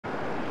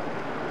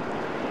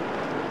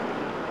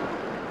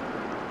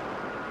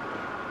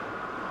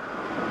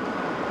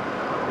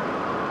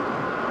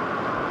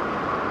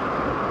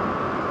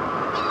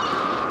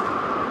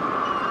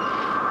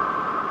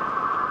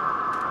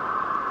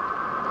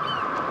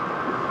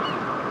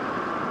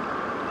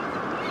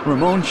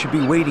Ramon should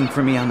be waiting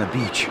for me on the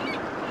beach.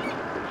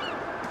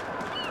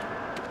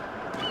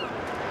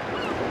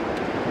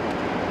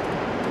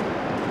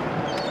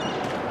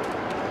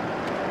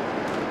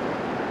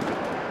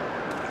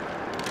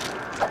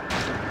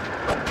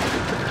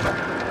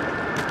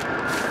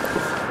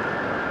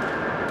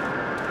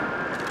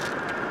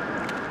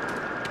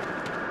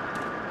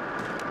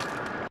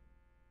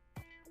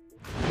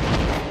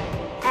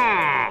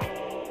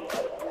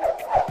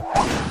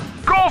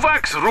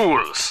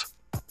 Rules.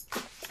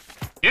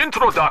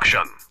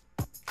 Introduction.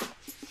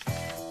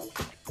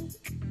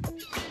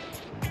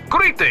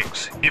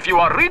 Greetings. If you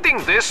are reading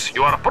this,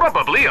 you are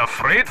probably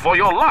afraid for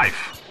your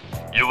life.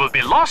 You will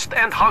be lost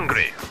and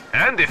hungry.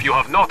 And if you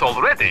have not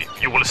already,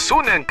 you will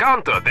soon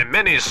encounter the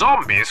many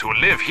zombies who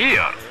live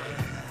here.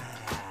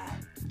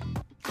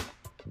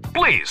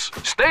 Please,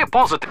 stay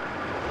positive.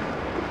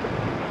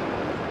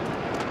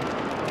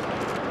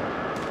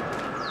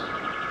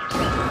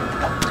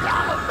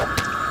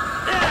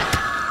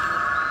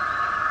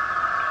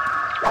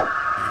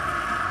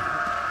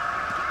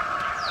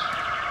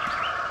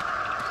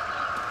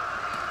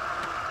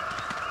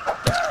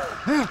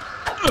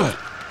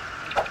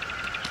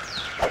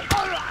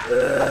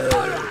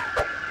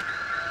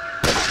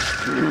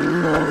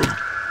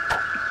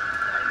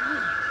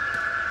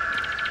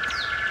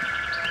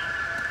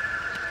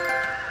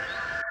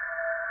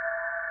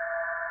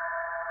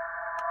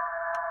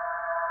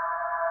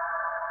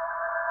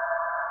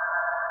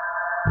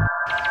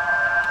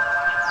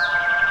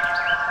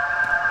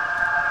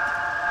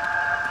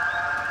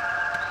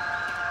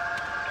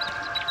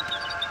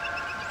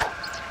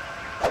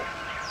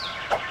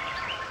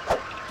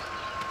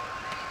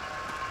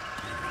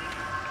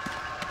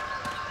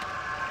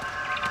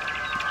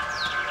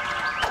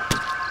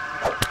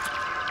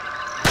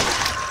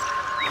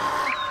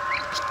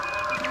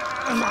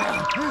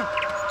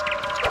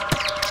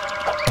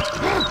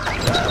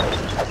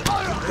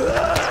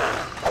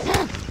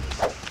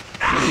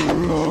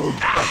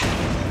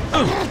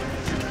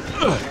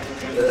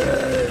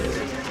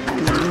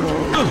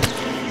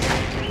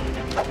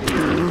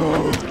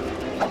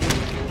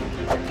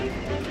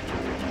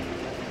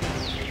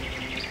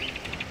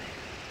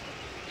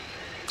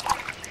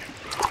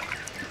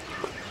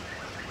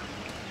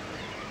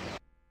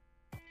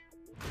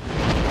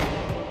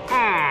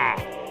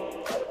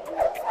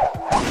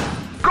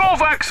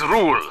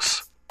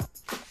 Rules.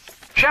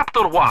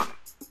 Chapter 1.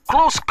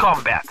 Close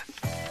Combat.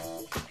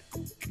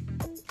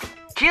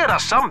 Here are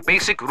some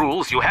basic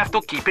rules you have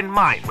to keep in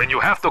mind when you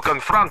have to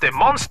confront a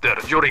monster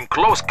during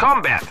close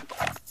combat.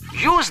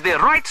 Use the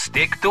right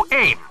stick to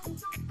aim.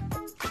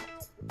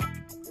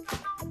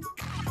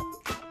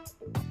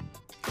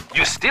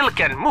 You still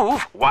can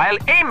move while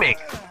aiming.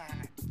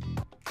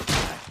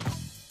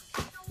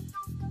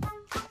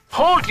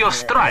 Hold your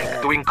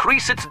strike to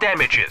increase its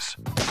damages.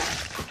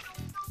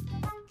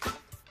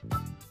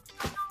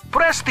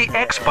 Press the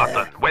X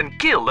button when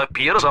kill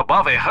appears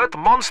above a hurt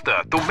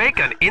monster to make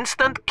an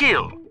instant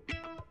kill.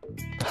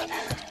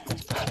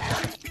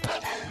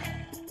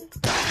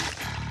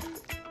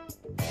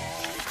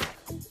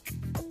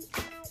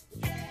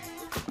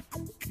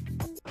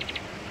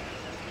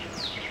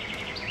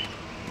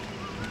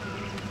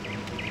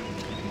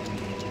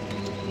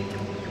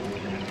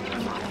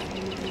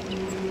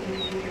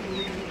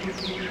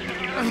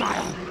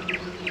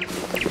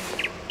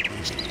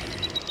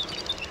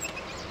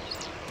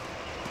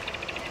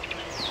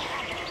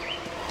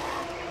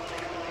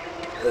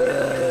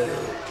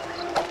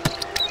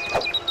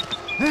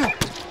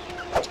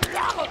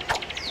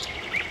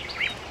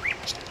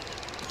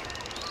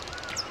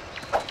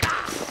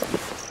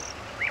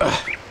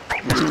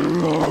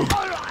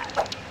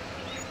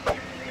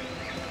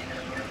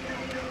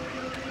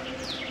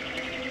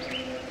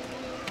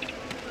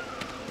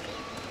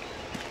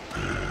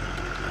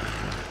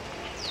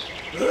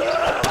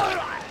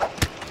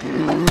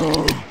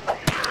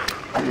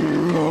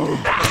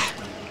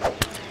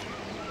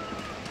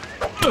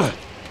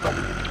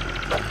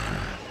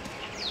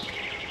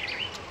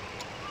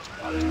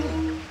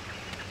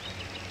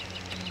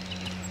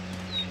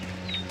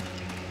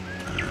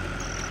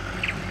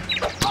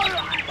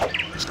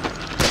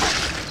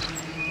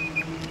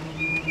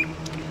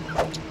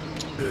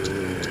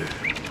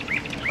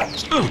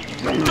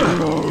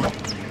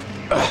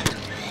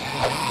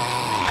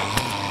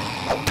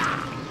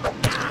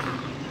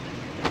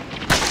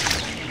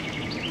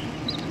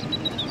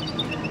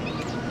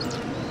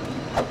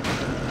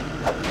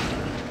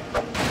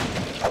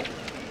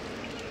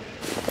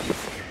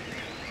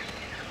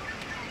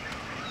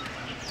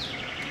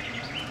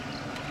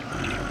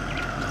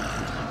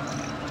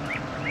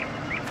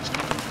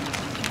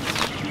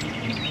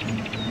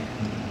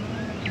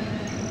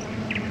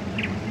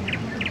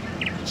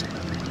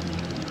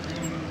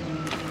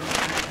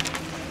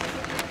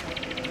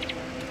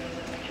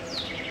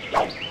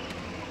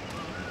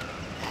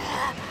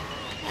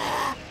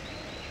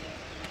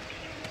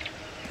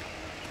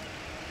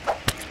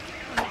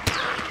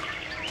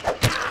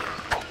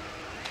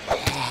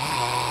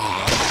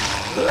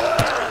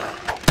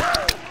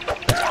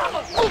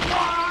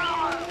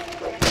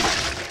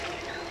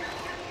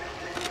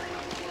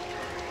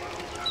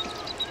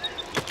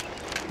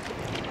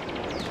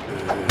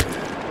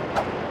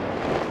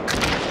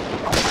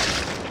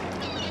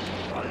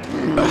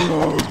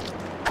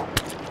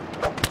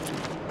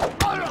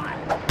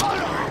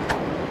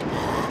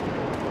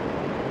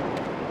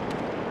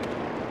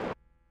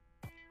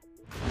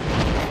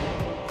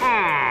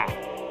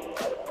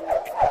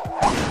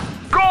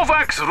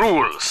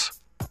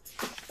 rules.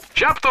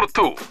 Chapter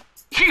 2.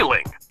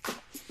 Healing.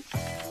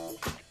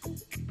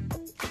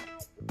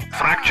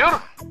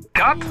 Fracture,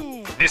 cut,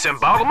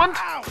 disembowelment.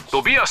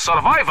 To be a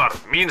survivor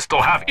means to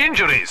have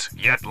injuries,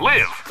 yet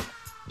live.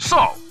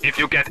 So, if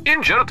you get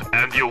injured,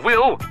 and you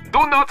will,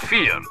 do not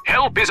fear.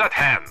 Help is at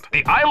hand.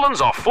 The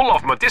islands are full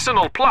of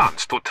medicinal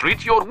plants to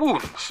treat your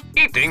wounds.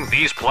 Eating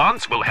these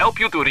plants will help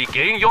you to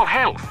regain your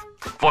health.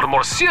 For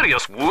more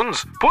serious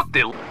wounds, put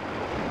the...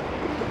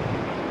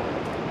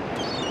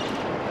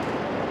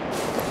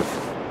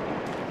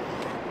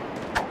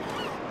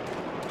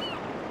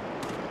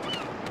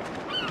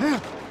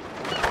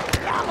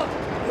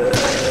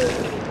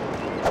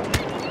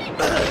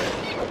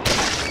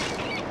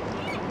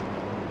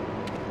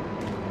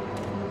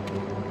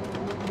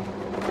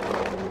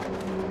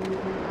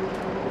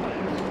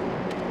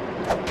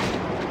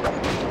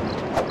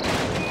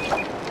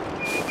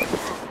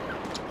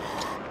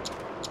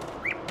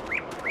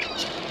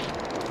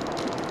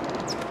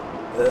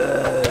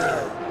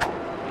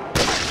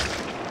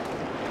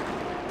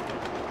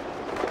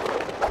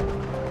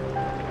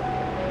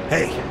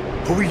 Hey,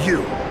 who are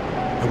you?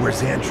 And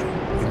where's Andrew?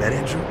 You met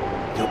Andrew?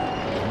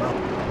 Come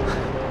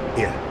out.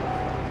 Here.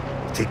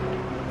 Take...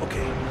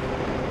 Okay.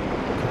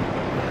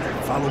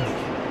 Follow me.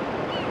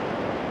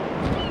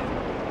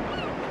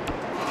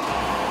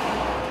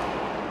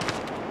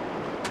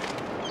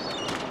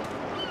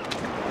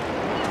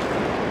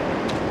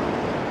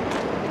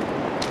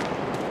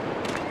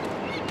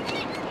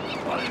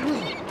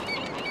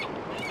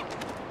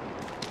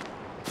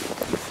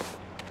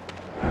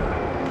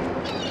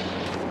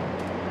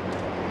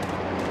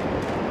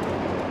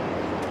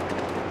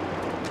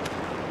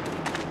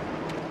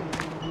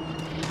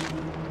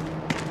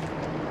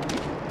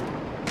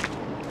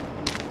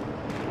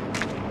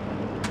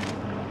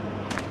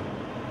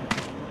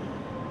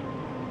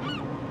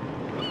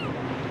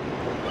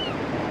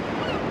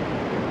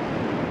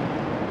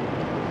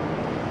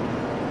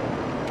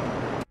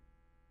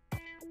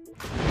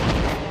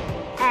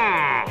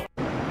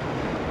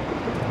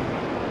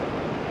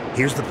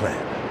 Here's the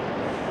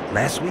plan.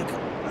 Last week,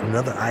 on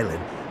another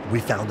island,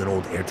 we found an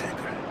old air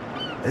tanker.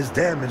 It's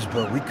damaged,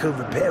 but we could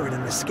repair it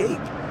and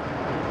escape.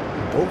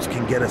 Boats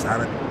can get us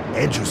out of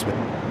Andrew's.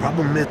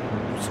 Problem is,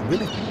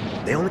 really,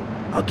 they only...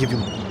 I'll give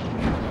you...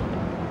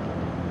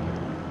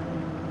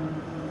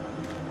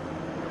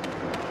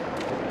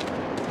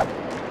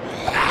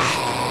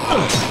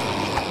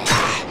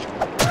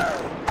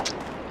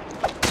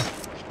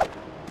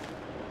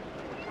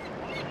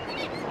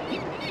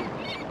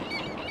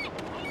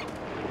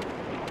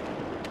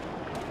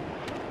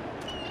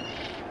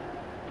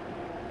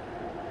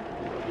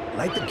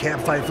 Light the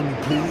campfire for me,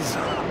 please.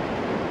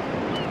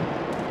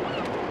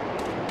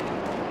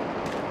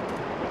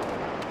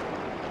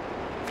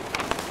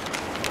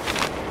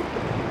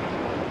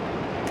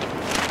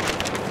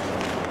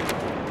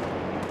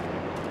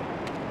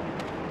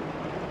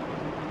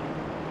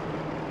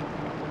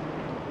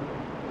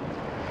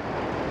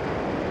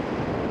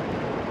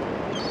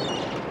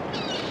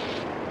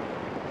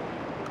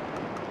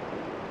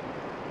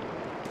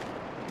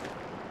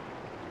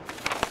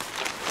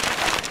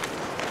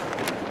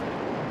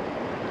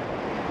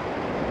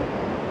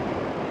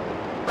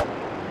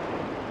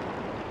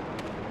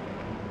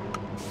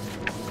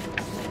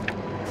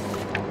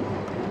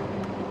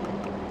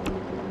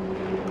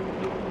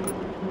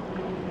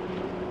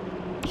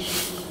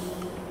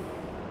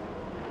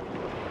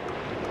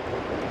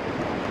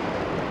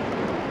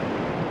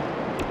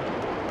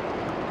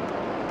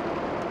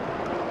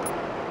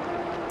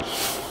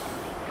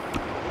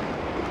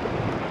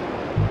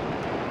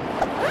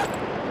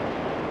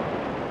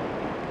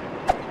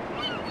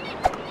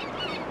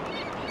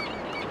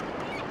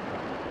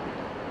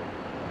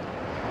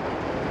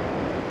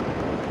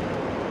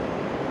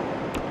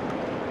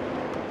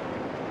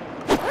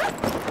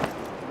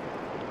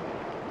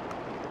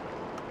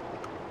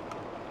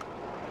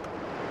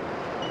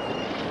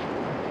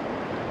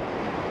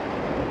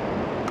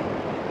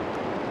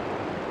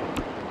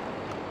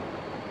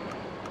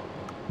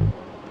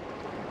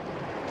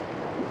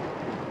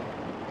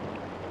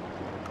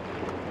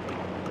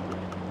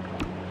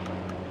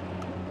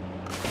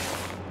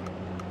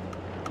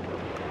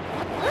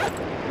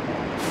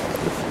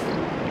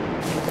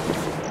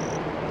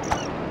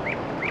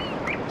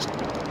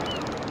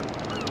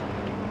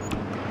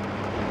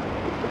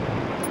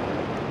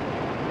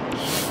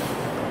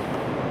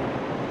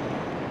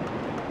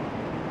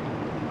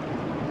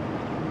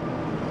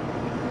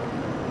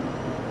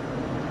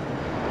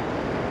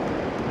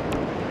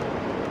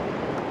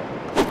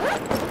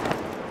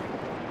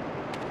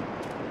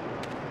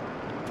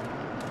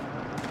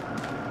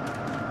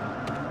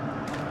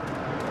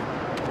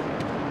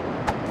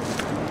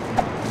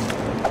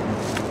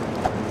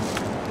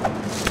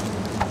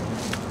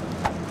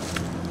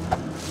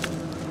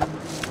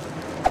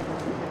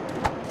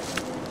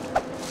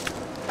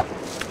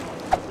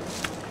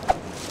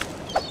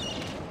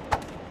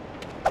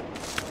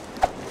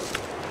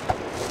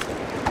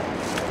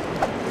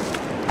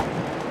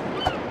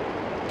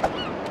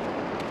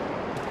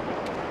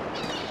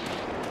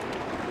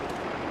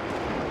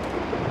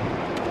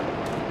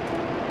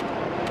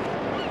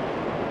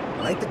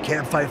 Light the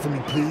campfire for me,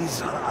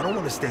 please. I don't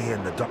want to stay here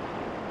in the dark.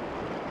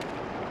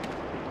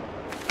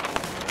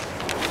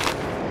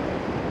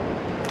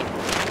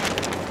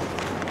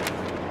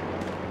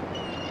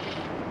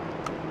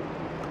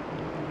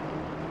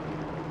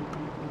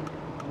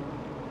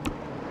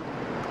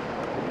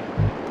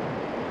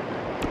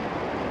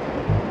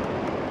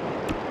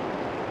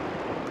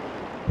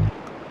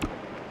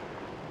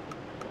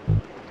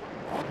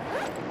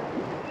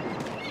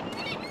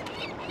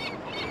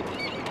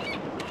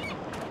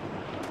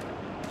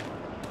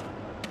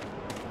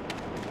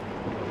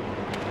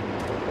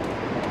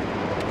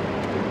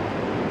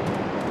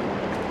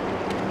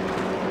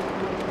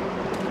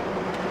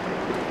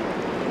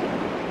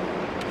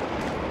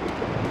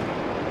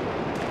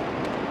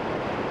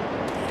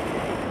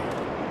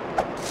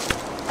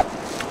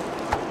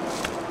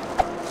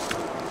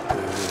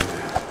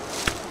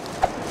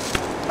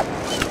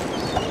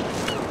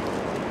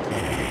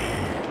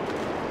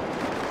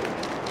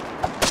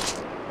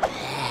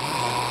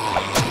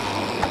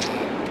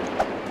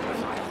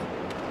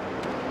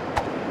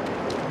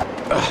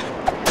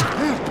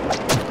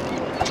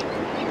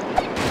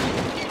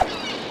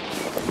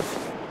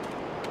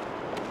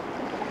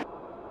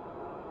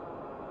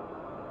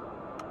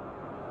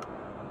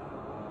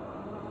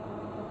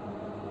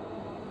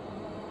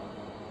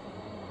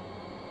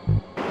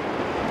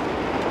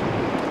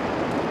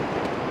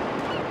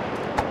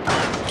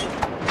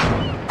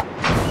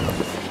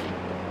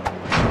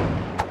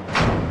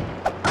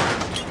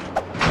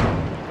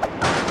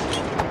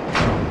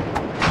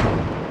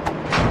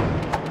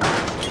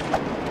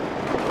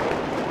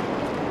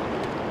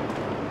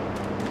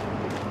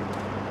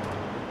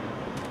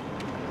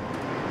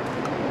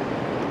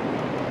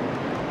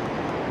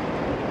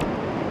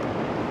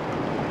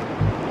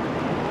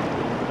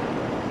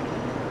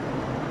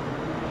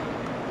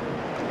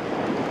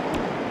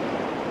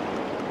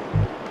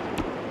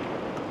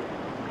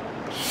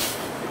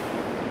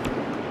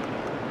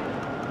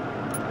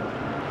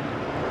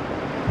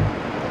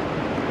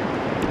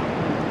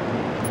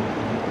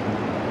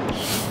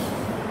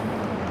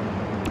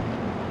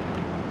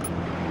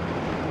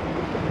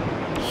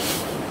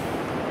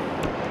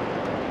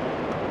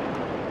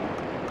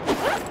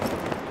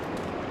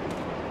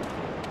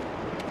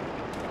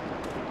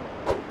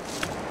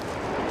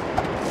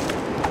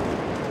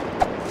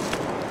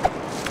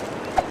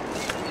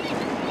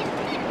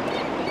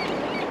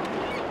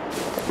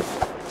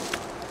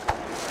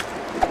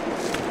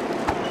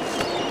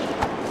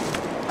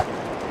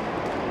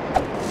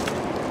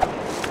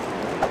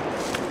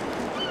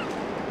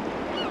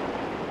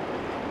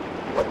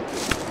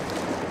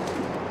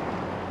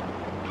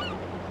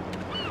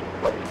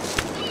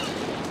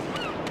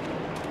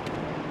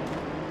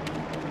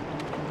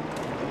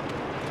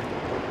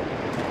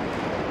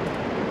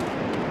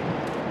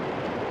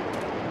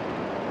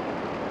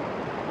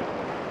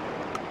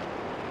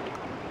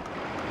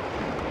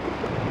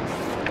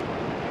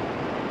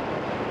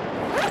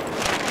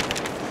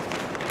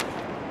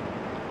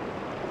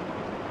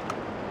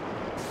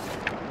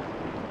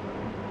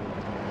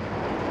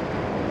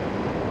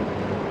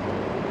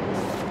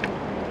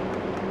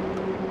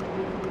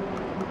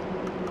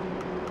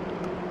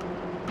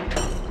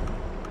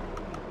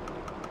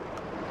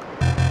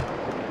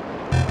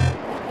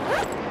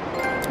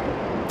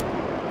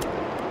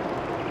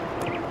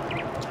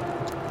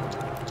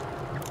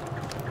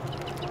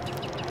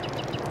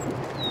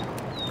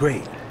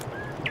 Great.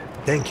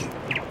 Thank you.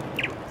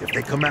 If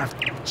they come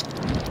after...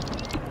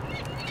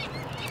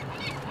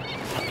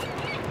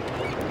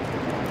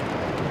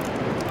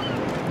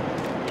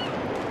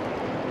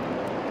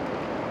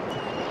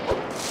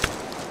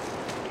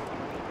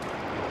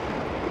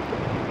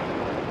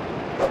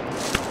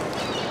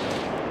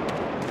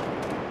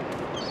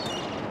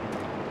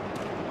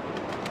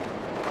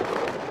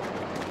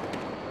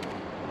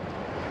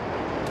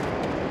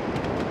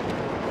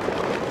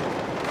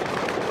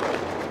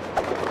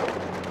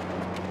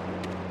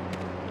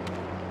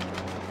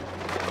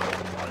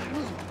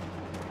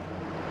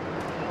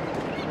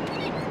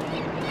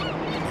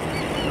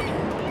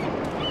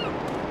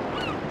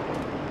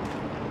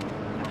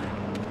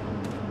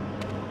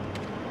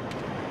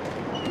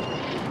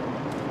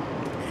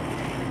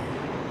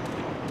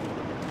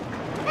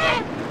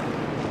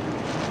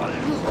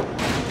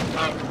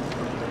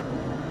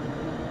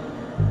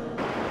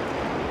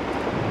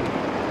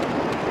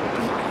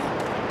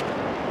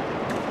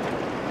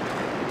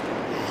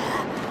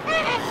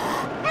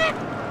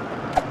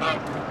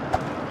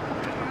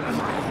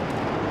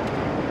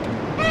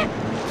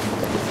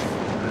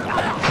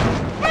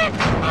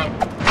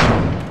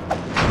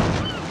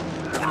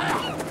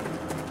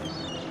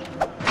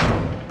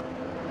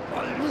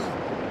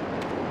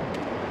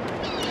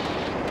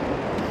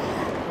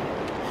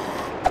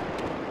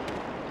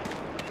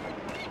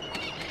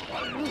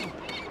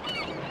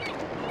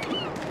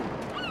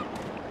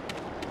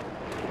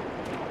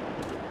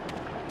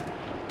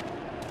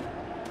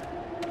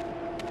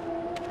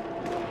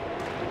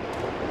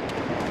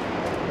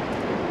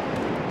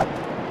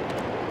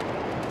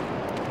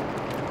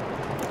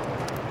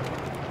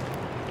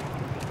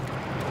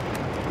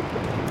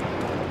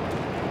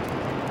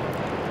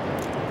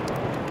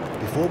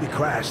 Before we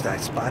crashed, I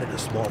spotted a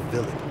small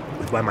village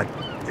with my...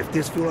 If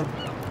this fuel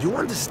up, do you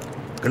understand?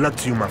 Good luck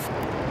to you, my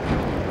friend.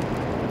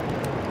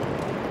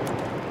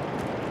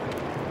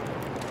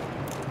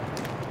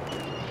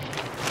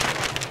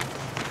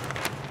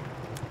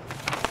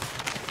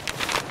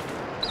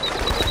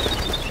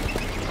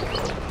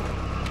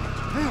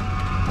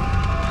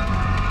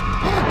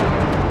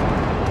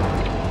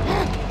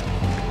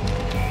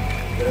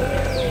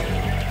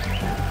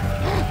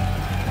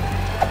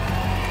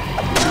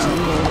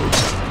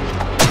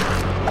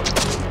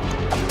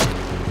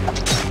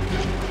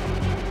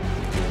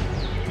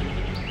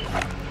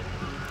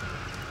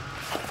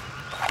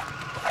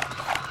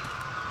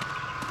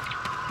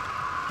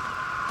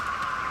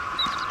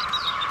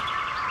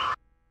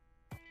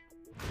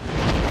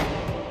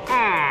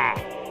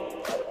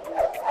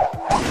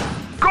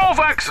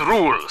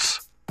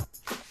 Rules.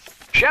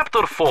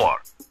 Chapter 4.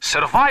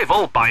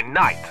 Survival by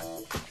Night.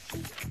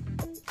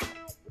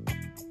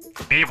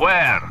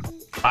 Beware!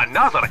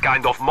 Another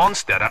kind of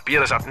monster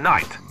appears at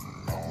night.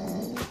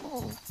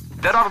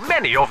 There are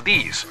many of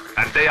these,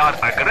 and they are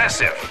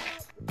aggressive.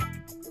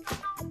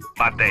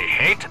 But they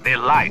hate the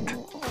light.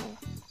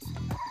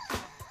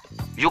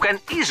 You can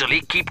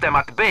easily keep them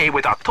at bay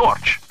with a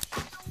torch.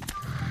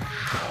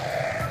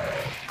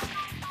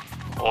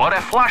 Or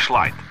a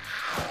flashlight.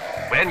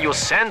 When you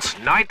sense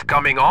night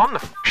coming on,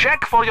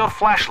 check for your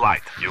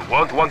flashlight. You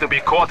won't want to be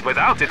caught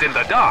without it in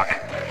the dark.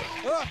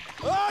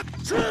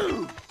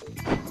 True!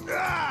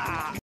 Ah!